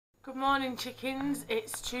Good morning, chickens.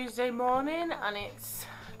 It's Tuesday morning and it's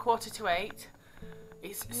 7:45.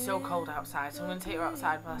 It's so cold outside, so I'm going to take you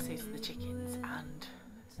outside while I see the chickens and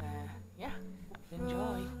yeah,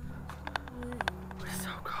 enjoy. It's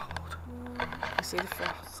so cold. You see the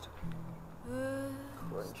frost?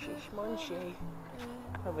 Crunchy schmunchy.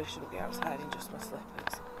 Probably shouldn't be outside in just my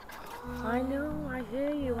slippers. I know, I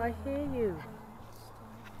hear you, I hear you.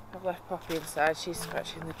 I've left Poppy inside, she's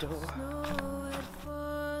scratching the door.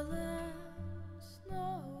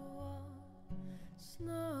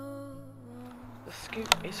 The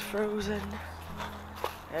scoop is frozen.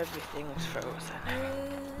 Everything is frozen.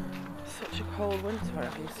 Such a cold winter we're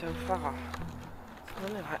having so far. It's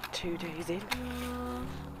only like 2 days in.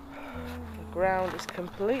 The ground is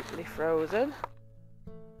completely frozen.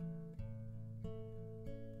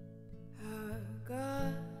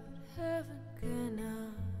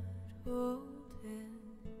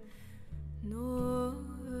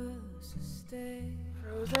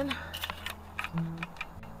 Frozen.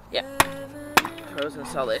 Yep. Frozen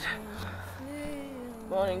solid.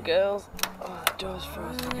 Morning, girls. Oh, the door's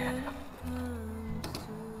frozen again.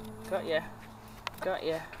 Got ya. Got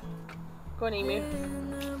ya. Go on, Emu.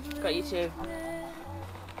 Got you too.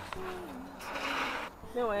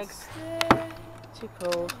 No eggs. Too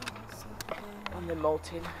cold. And they're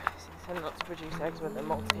molting. They tend not to produce eggs when they're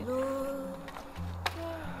molting.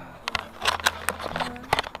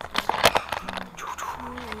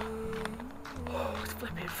 It's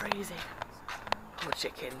flipping freezing. Poor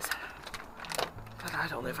chickens. Glad I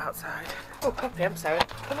don't live outside. Oh, Poppy, I'm sorry.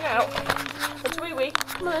 Coming out. What's wee wee?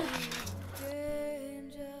 Come on.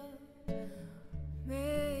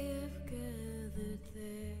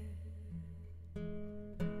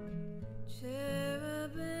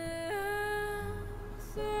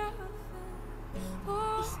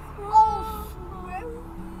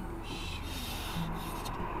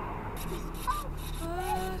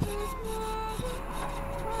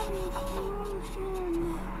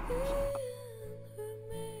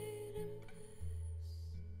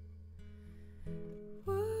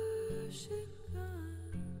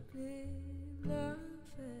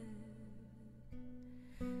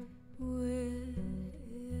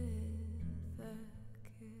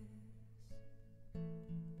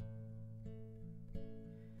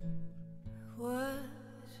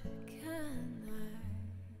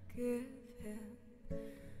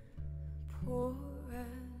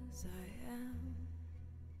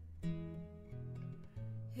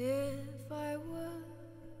 If I were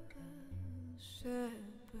a shepherd,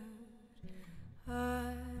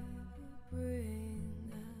 I would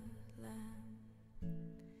bring a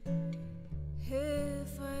lamb.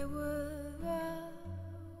 If I were a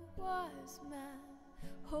wise man,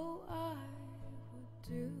 oh, I would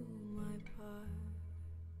do my part.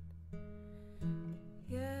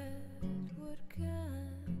 Yet what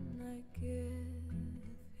can I give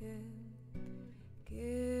him?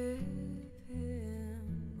 Give him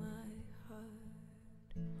my heart.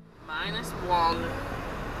 -1.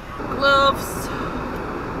 Gloves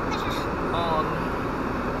on.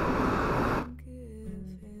 Give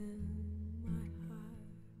him my heart.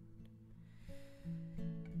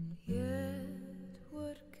 Yet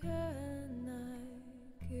what can I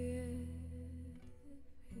give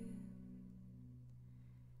him?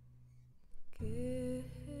 Give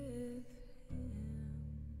him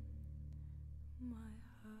my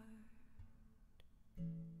heart.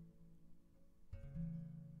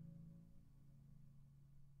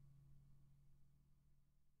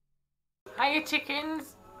 Hiya,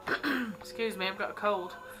 chickens. Excuse me, I've got a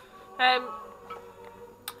cold.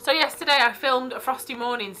 So yesterday I filmed a frosty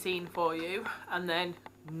morning scene for you and then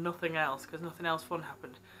nothing else because nothing else fun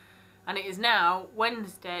happened. And it is now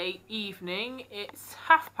Wednesday evening. It's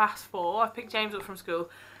 4:30. I picked James up from school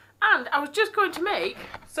and I was just going to make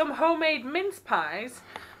some homemade mince pies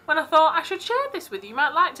when I thought I should share this with you. You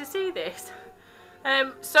might like to see this.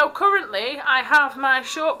 So currently I have my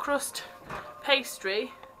short crust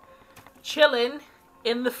pastry chilling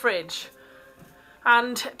in the fridge.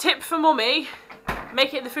 And tip for mummy,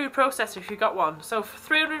 make it in the food processor if you've got one. So for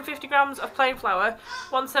 350 grams of plain flour,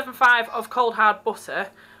 175 of cold hard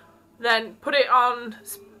butter, then put it on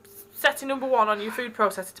setting number 1 on your food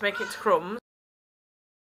processor to make it into crumbs.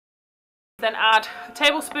 Then add a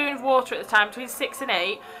tablespoon of water at the time, between 6 and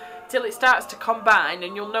 8, till it starts to combine,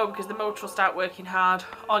 and you'll know because the motor will start working hard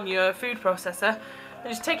on your food processor.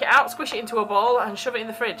 Then just take it out, squish it into a ball and shove it in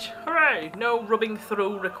the fridge. Hooray! No rubbing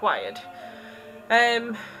through required.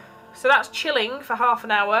 So that's chilling for half an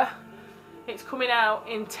hour. It's coming out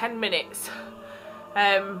in 10 minutes.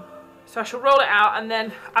 So I shall roll it out, and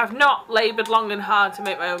then I've not laboured long and hard to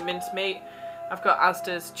make my own mincemeat. I've got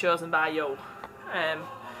Asda's Chosen by Yo. And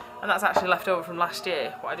that's actually left over from last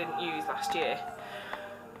year, what I didn't use last year.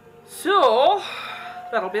 So,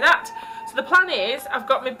 that'll be that. So the plan is, I've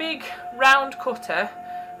got my big round cutter.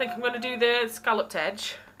 I think I'm going to do the scalloped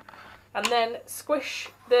edge. And then squish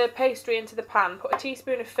the pastry into the pan, put a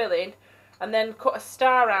teaspoon of filling, and then cut a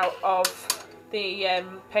star out of the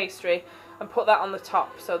pastry and put that on the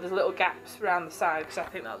top, so there's little gaps around the side, because I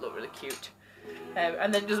think that'll look really cute.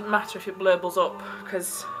 And then it doesn't matter if it blurbles up,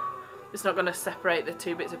 because it's not going to separate the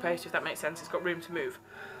two bits of pastry, if that makes sense. It's got room to move.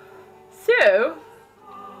 So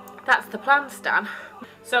that's the plan, Stan.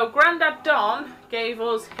 So Grandad Don gave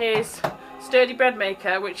us his sturdy bread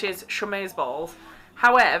maker, which is chamaise balls.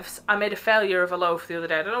 However, I made a failure of a loaf the other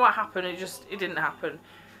day. I don't know what happened, it didn't happen.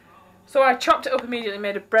 So I chopped it up immediately,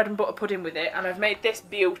 made a bread and butter pudding with it, and I've made this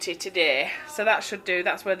beauty today. So that should do,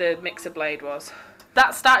 that's where the mixer blade was.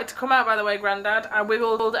 That started to come out, by the way, Grandad. I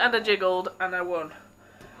wiggled and I jiggled and I won.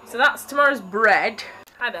 So that's tomorrow's bread.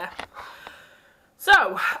 Hi there.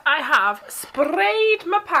 So, I have sprayed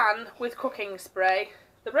my pan with cooking spray.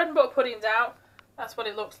 The bread and butter pudding's out. That's what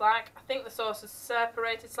it looks like. I think the sauce is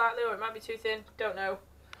separated slightly, or it might be too thin. Don't know.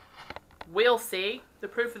 We'll see. The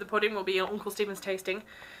proof of the pudding will be Uncle Stephen's tasting.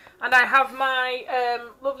 And I have my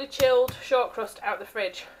lovely chilled short crust out the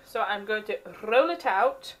fridge. So I'm going to roll it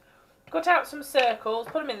out, cut out some circles,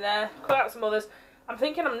 put them in there, cut out some others. I'm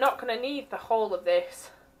thinking I'm not going to need the whole of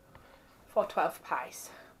this for 12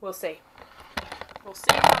 pies. We'll see. We'll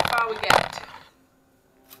see how far we get.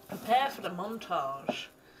 Prepare for the montage.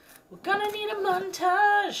 We're gonna need a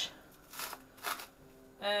montage.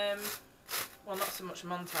 Well, not so much a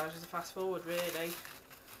montage as a fast forward, really.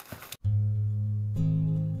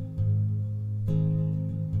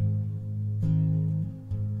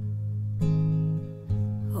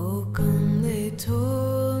 Oh, come, they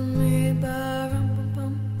told me about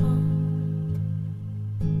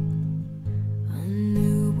a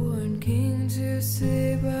newborn king to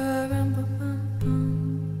say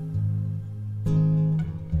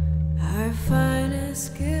our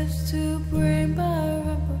finest gifts to bring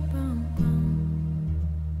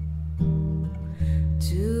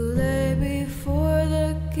to lay before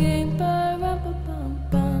the king.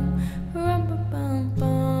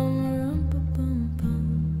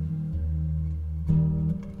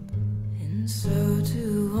 And so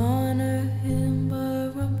to honor him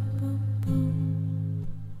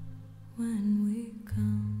when we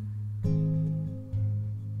come.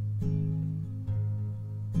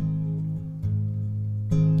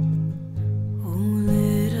 Oh,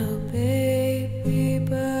 little baby,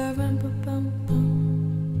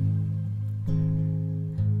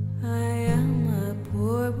 I am a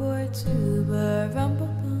poor boy too, I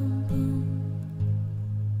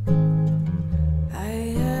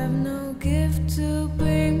have no gift to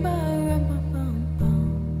bring,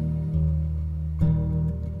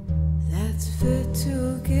 that's fit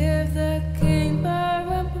to give the king.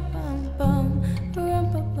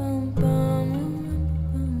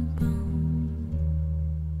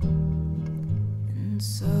 And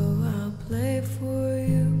so I'll play for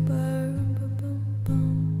you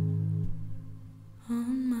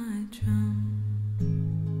on my drum.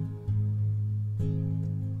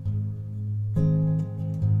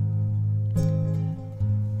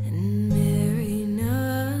 And Mary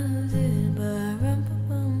nodded,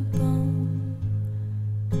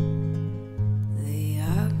 the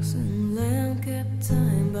ox and lamb kept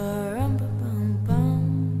time,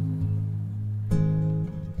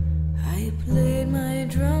 I played my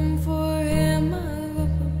drum for him,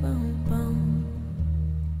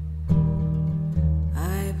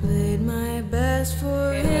 I played my best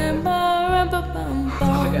for him.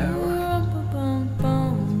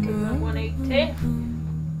 180.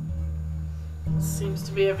 Seems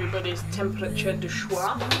to be everybody's temperature de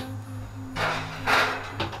choix.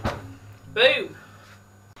 Boom!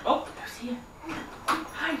 Oh, who's here?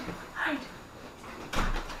 Hide! Hide!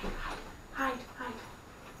 Hide! Hide!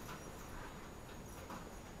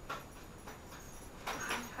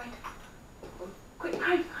 Hide! Quick,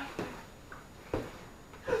 hide!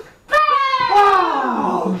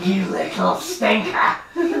 Oh, you little stinker!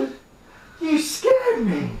 You scared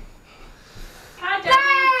me! Hi,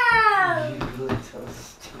 Daddy! You little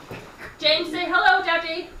stinker. James, say hello,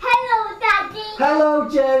 Daddy! Hello, Daddy. Hello,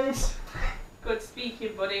 James! Good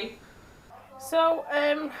speaking, buddy. So,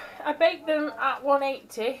 I baked them at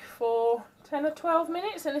 180 for 10 or 12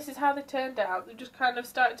 minutes, and this is how they turned out. They just kind of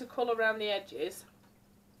started to colour around the edges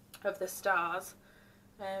of the stars.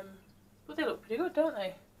 But they look pretty good, don't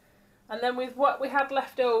they? And then with what we had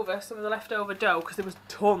left over, some of the leftover dough, because there was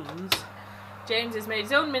tons, James has made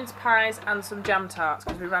his own mince pies and some jam tarts,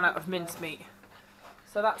 because we ran out of mince meat.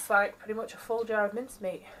 So that's like pretty much a full jar of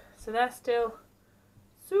mincemeat. So they're still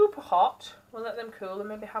super hot. We'll let them cool and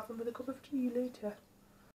maybe have them with a cup of tea later.